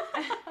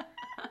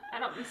 I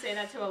don't say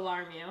that to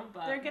alarm you,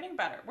 but. They're getting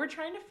better. We're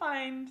trying to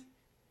find,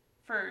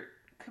 for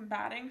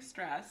combating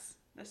stress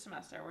this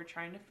semester, we're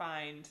trying to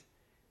find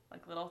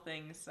like little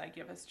things that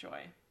give us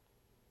joy.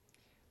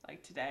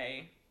 Like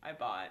today, I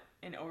bought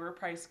an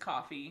overpriced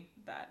coffee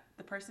that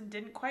the person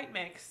didn't quite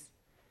mix,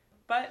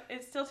 but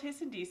it still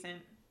tasted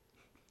decent.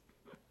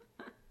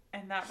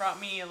 And that brought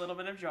me a little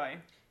bit of joy.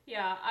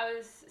 Yeah, I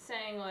was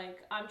saying,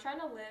 like, I'm trying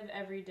to live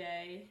every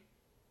day.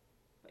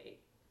 Wait.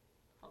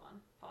 Hold on.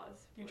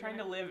 Pause. You're We're trying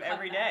to gonna live cut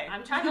every that. day.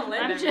 I'm trying to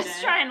live I'm every just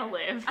day. trying to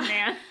live,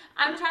 man.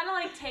 I'm trying to,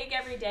 like, take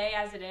every day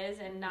as it is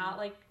and not,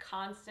 like,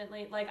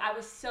 constantly. Like, I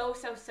was so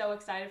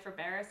excited for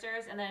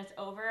Barristers, and then it's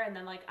over, and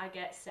then, like, I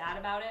get sad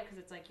about it because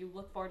it's, like, you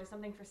look forward to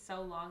something for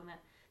so long that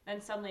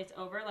then suddenly it's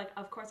over. Like,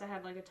 of course I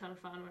had, like, a ton of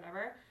fun,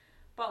 whatever.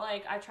 But,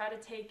 like, I try to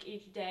take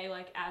each day,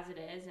 like, as it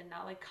is and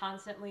not, like,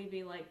 constantly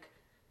be, like,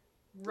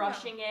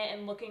 rushing it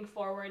and looking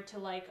forward to,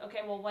 like, okay,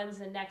 well, when's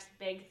the next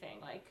big thing?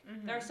 Like,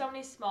 there are so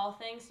many small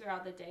things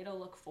throughout the day to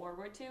look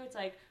forward to. It's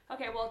like,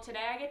 okay, well,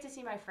 today I get to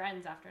see my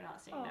friends after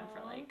not seeing them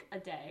for, like, a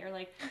day. Or,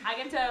 like, I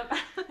get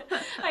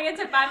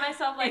to buy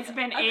myself, like, It's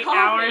been a 8 coffee.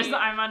 hours.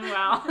 I'm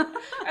unwell.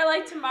 Or,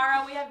 like,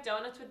 tomorrow we have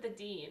donuts with the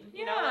dean.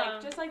 You know, Yeah.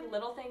 like, just, like,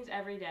 little things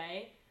every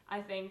day,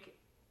 I think,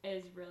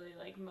 is really,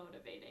 like,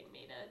 motivating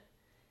me to...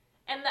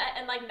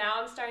 And, like,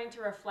 now I'm starting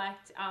to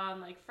reflect on,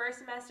 like, first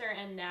semester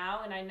and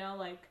now, and I know,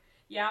 like,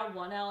 yeah,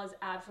 1L is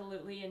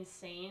absolutely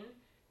insane,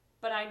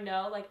 but I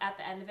know, like, at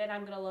the end of it,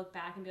 I'm going to look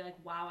back and be like,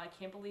 wow, I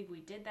can't believe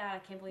we did that. I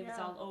can't believe it's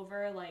all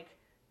over. Like,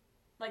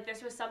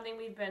 this was something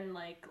we've been,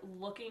 like,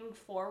 looking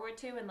forward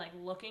to and, like,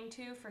 looking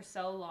to for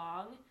so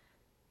long.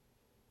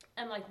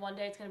 And, like, one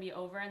day it's going to be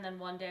over, and then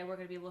one day we're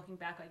going to be looking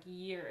back, like,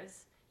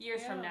 years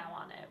from Yeah. now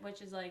on it,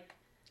 which is, like,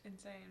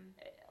 Insane.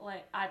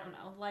 like, I don't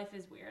know. Life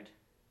is weird.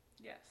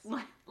 Yes.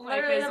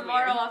 Literally, is the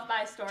moral weird. of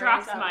my story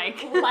Drops is that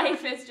mic.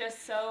 life is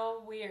just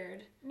so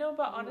weird. No,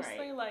 but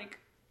honestly, Right. like,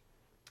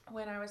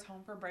 when I was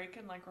home for break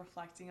and, like,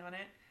 reflecting on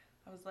it,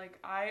 I was like,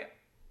 I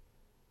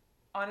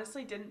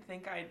honestly didn't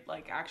think I'd,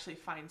 like, actually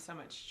find so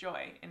much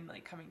joy in,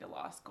 like, coming to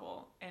law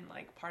school. And,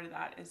 like, part of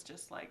that is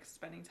just, like,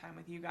 spending time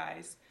with you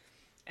guys.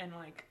 And,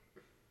 like,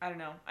 I don't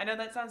know. I know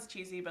that sounds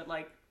cheesy, but,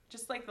 like,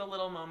 just, like, the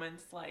little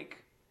moments,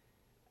 like,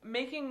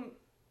 making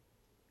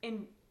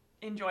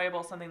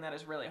enjoyable something that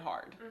is really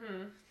hard.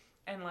 Mm-hmm.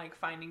 And, like,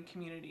 finding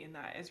community in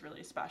that is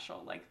really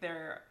special. Like,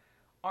 there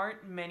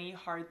aren't many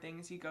hard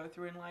things you go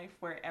through in life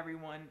where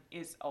everyone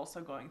is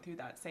also going through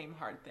that same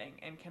hard thing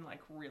and can,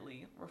 like,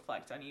 really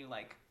reflect on you.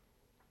 Like,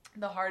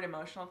 the hard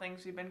emotional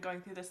things we've been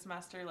going through this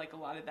semester, like, a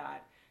lot of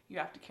that you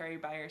have to carry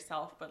by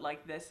yourself. But,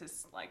 like, this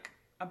is, like,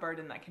 a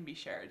burden that can be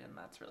shared, and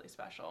that's really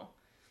special.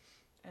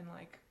 And,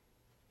 like...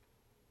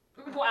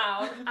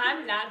 Wow,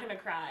 I'm not gonna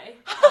cry,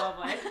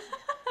 probably.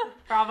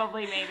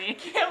 Probably, maybe.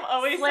 Kim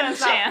always Slim says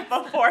chance.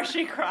 that before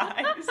she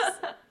cries.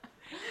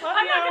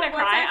 I'm not gonna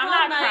cry.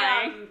 I'm not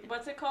crying.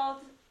 What's it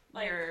called?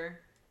 Like, Your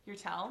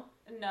tell?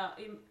 no.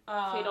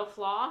 Fatal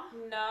flaw?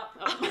 No.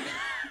 Oh.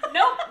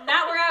 Nope,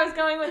 not where I was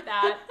going with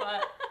that,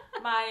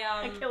 but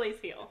my, Achilles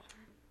heel.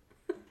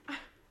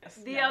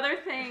 The Yeah. other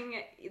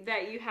thing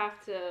that you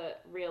have to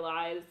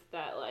realize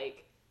that,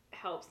 like,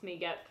 helps me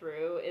get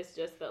through is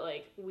just that,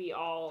 like, we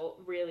all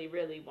really,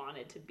 really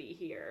wanted to be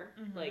here.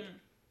 Mhm. Like,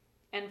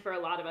 and for a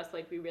lot of us,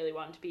 like, we really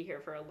wanted to be here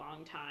for a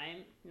long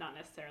time. Not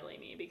necessarily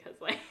me, because,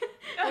 like,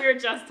 we were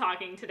just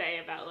talking today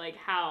about, like,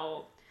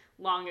 how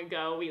long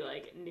ago we,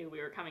 like, knew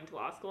we were coming to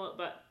law school.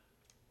 But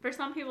for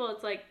some people,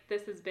 it's like,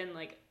 this has been,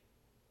 like,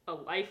 a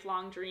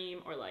lifelong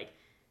dream, or, like,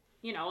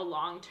 you know, a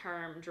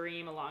long-term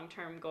dream, a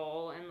long-term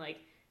goal, and like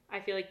I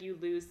feel like you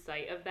lose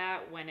sight of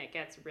that when it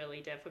gets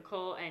really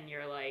difficult and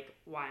you're like,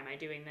 why am I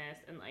doing this?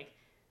 And like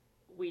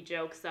we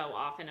joke so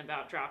often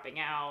about dropping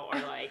out or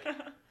like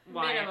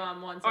why,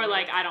 minimum once or a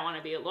like week. I don't want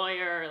to be a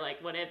lawyer or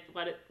like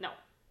no,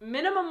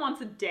 minimum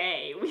once a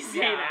day we say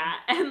Yeah.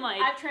 that, and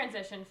like I've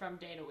transitioned from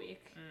day to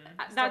week.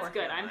 Still that's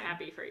working good. on I'm mine.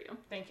 happy for you.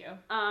 Thank you.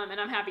 And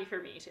I'm happy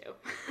for me too.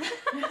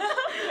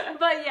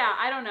 But yeah,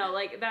 I don't know.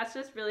 Like that's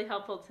just really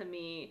helpful to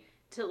me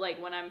to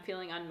like when I'm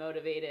feeling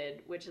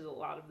unmotivated, which is a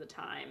lot of the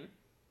time.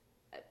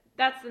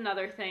 That's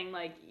another thing.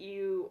 Like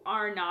you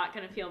are not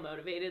gonna feel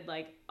motivated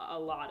like a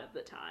lot of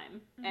the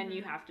time, and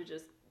you have to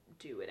just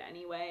do it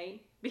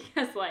anyway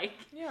because like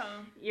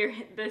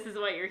this is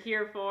what you're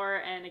here for,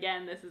 and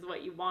again, this is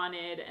what you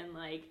wanted, and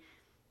like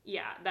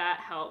yeah, that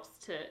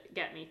helps to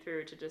get me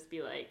through to just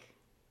be like,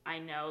 I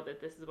know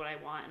that this is what I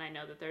want, and I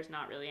know that there's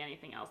not really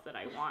anything else that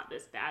I want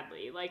this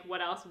badly. Like,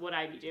 what else would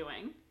I be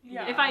doing?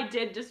 Yeah. If I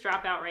did just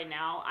drop out right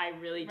now, I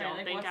really don't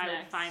like, think what's I would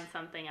next? find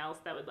something else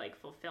that would, like,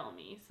 fulfill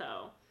me,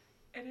 so.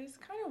 It is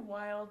kind of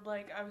wild.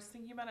 Like, I was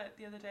thinking about it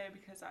the other day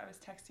because I was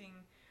texting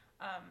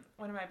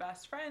one of my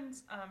best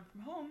friends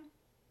from home,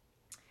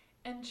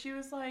 and she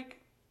was like,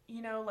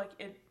 you know, like,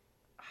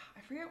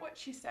 I forget what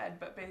she said,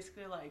 but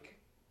basically, like,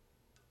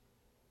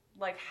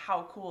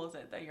 how cool is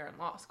it that you're in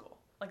law school?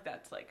 Like,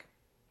 that's, like,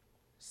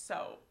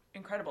 so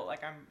incredible.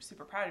 Like, I'm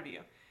super proud of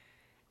you.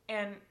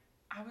 And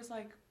I was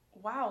like,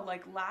 wow,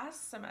 like,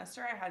 last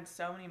semester I had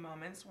so many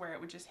moments where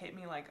it would just hit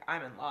me like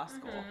I'm in law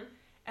school.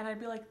 And I'd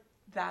be like,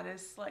 that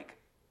is, like,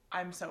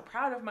 I'm so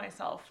proud of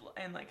myself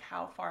and, like,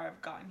 how far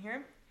I've gotten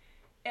here.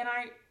 And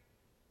I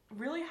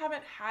really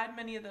haven't had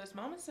many of those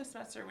moments this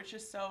semester, which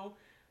is so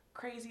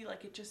crazy.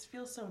 Like, it just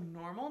feels so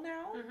normal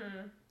now.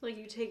 Like,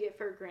 you take it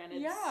for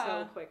granted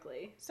so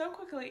quickly. So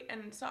quickly.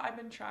 And so I've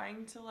been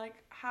trying to, like,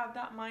 have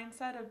that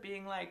mindset of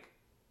being like,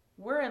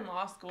 we're in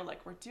law school,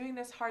 like, we're doing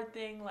this hard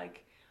thing,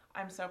 like,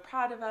 I'm so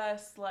proud of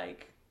us,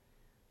 like,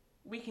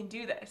 we can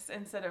do this,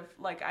 instead of,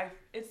 like,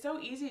 it's so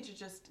easy to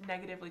just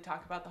negatively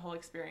talk about the whole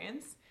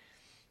experience.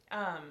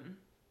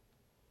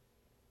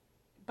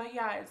 But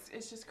yeah,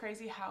 it's just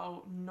crazy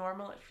how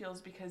normal it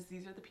feels because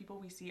these are the people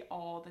we see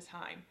all the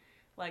time,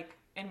 like,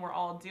 and we're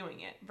all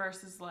doing it,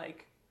 versus,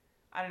 like,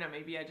 I don't know,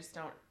 maybe I just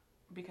don't,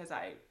 because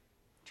I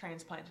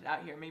transplanted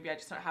out here, maybe I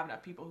just don't have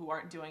enough people who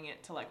aren't doing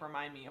it to, like,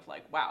 remind me of,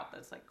 like, wow,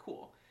 that's, like,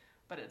 cool.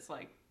 But it's,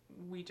 like,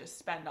 we just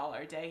spend all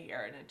our day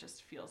here, and it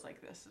just feels like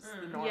this is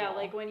the normal. Yeah,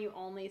 like, when you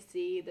only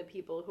see the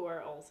people who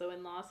are also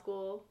in law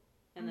school,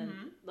 and then,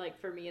 like,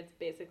 for me, it's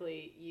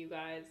basically you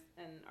guys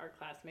and our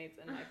classmates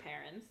and my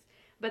parents.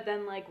 But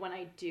then, like, when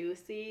I do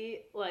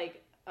see,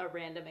 like, a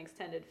random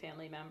extended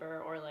family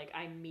member, or, like,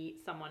 I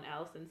meet someone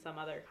else in some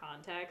other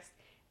context,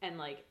 and,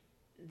 like,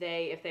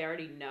 if they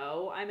already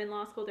know I'm in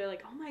law school, they're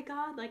like, oh my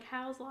god, like,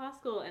 how's law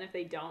school? And if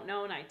they don't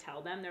know and I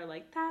tell them, they're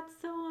like, that's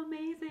so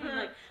amazing.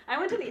 Like, I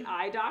went to the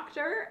eye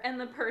doctor, and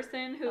the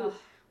person who,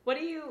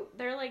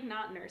 they're, like,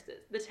 not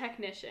nurses, the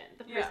technician,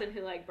 the person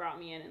who, like, brought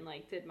me in and,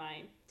 like, did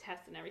my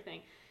test and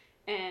everything.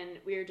 And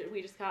we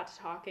just got to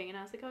talking, and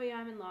I was like, oh yeah,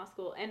 I'm in law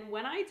school. And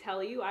when I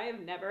tell you, I have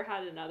never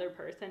had another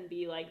person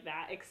be like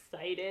that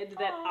excited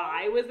that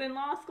I was in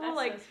law school. That's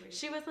like, so sweet.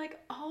 she was like,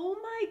 oh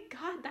my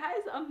god, that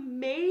is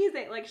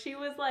amazing. Like, she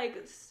was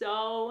like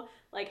so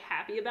like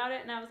happy about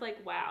it, and I was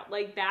like, wow,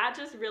 like that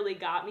just really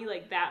got me.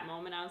 Like, that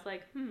moment, I was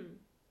like,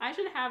 I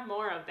should have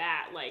more of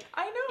that, like,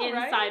 I know,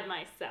 inside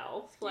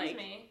myself. Excuse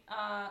me.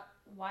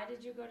 Why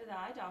did you go to the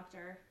eye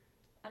doctor?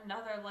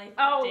 Another life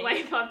update. Oh,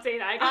 life update.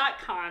 I got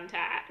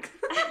contacts.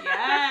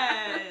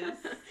 Yes.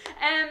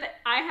 And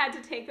I had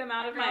to take them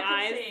out of my Girl can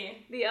eyes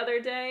see. the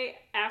other day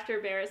after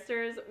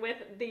barristers with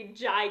the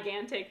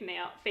gigantic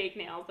fake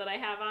nails that I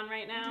have on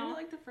right You now. did it,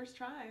 like, the first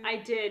try. I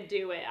did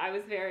do it. I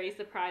was very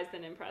surprised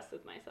and impressed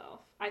with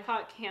myself. I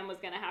thought Cam was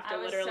going to have to I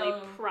was literally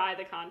so- pry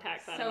the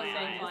contacts out of my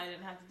thankful eyes. I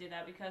didn't have to do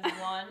that because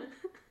one,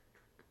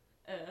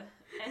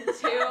 and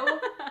two,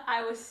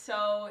 I was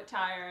so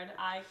tired.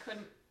 I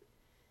couldn't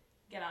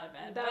get out of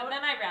bed. But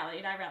then I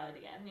rallied. I rallied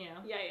again, you know.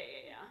 Yeah.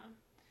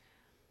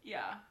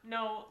 Yeah.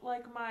 No,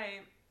 like, my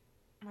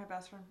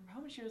best friend from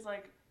home, she was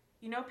like,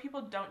 you know,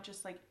 people don't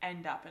just, like,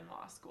 end up in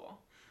law school.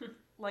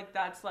 Like,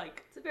 that's,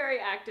 like... It's a very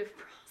active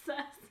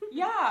process.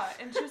 Yeah,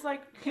 and she was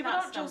like, people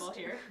Cannot don't stumble just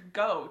here.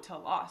 go to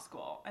law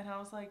school. And I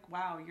was like,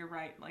 wow, you're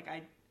right. Like,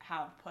 I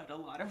have put a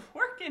lot of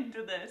work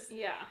into this.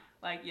 Yeah.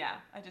 Like, yeah,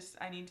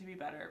 I need to be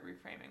better at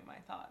reframing my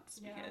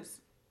thoughts, Yeah.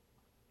 because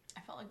I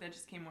felt like that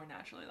just came more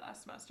naturally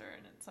last semester,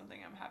 and it's something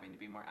I'm having to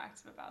be more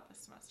active about this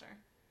semester.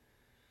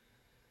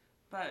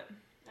 But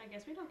I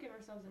guess we don't give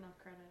ourselves enough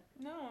credit.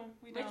 no,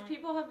 we Which don't.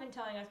 people have been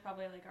telling us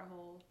probably like our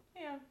whole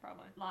Yeah,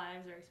 probably.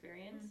 lives or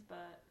experience,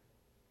 but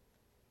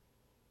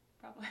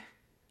Probably.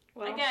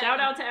 Well, Again.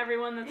 shout out to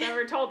everyone that's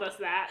ever told us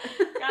that.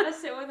 gotta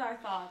sit with our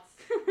thoughts,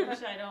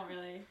 which I don't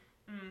really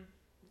am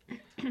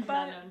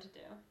But known to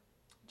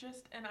do.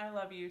 and I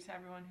love you to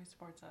everyone who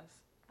supports us,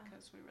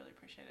 because we really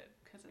appreciate it,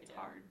 because it's do.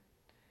 hard.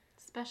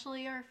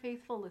 especially our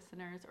faithful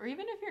listeners, or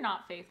even if you're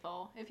not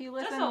faithful, if you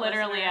Just listen a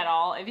literally listener. at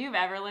all, if you've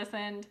ever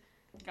listened,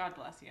 God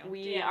bless you.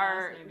 we DM us,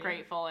 are maybe.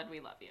 grateful and we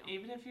love you.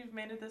 Even if you've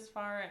made it this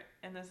far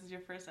and this is your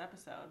first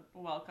episode,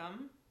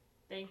 welcome.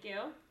 Thank you.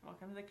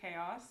 Welcome to the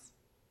chaos.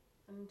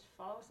 And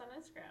follow us on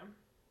Instagram.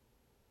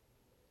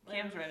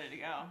 Cam's ready to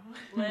go.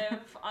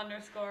 Live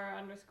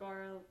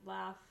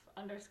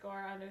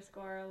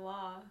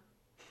 __laugh__law.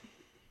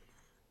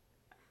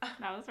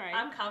 That was right.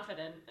 I'm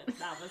confident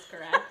that was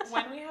correct.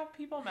 When we have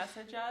people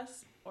message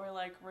us or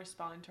like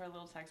respond to our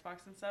little text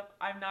box and stuff,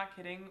 I'm not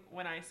kidding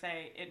when I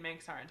say it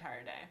makes our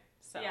entire day.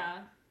 So Yeah.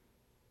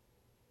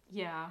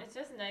 Yeah. It's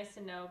just nice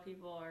to know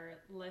people are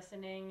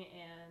listening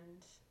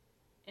and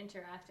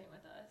interacting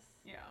with us.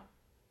 Yeah.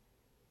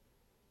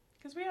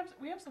 Because we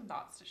have some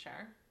thoughts to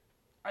share.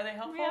 Are they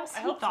helpful? We have I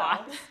some hope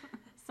thoughts. so.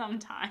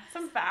 Sometimes.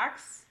 Some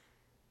facts.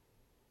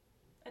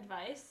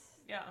 Advice,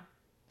 Yeah.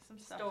 Some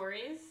stuff.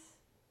 stories.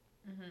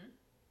 Mm-hmm.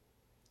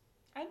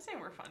 I'd say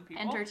we're fun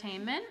people.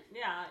 Entertainment,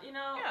 Yeah, you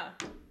know, Yeah.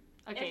 if you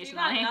occasionally.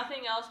 got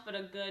nothing else but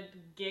a good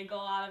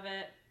giggle out of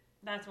it,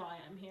 that's why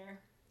I'm here.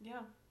 Yeah.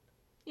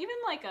 Even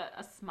like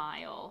a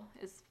smile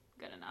is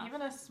good enough.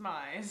 Even a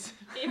smize.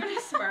 Even a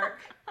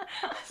smirk.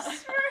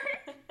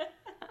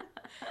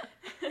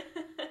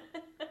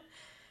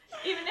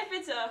 Even if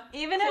it's a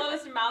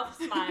closed mouth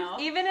smile.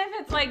 Even if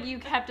it's like you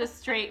kept a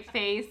straight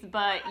face,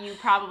 but you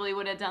probably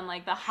would have done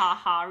like the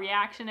ha-ha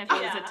reaction if it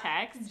was Yeah. a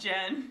text.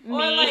 Jen.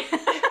 Me.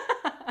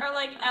 Or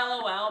like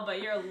LOL,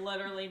 but you're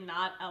literally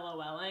not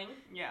LOLing.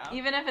 Yeah.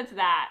 Even if it's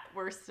that,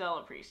 we're still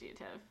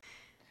appreciative.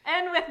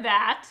 And with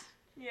that,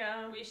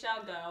 Yeah. We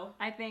shall go.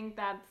 I think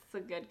that's a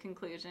good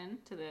conclusion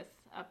to this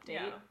update.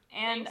 Yeah.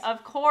 And Thanks.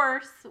 of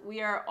course,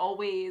 we are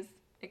always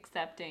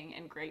accepting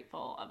and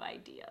grateful of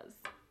ideas.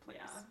 Please.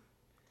 Yeah.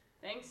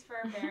 Thanks for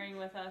bearing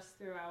with us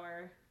through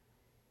our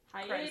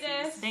Crises.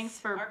 hiatus. Thanks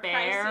for our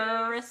crises.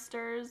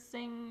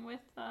 barristersing with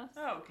us.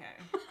 Okay.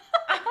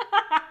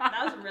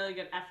 That was a really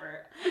good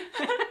effort.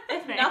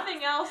 If Thanks.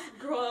 nothing else,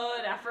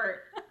 good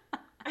effort.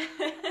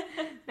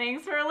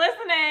 Thanks for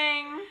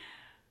listening.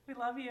 We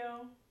love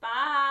you.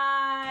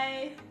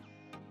 Bye.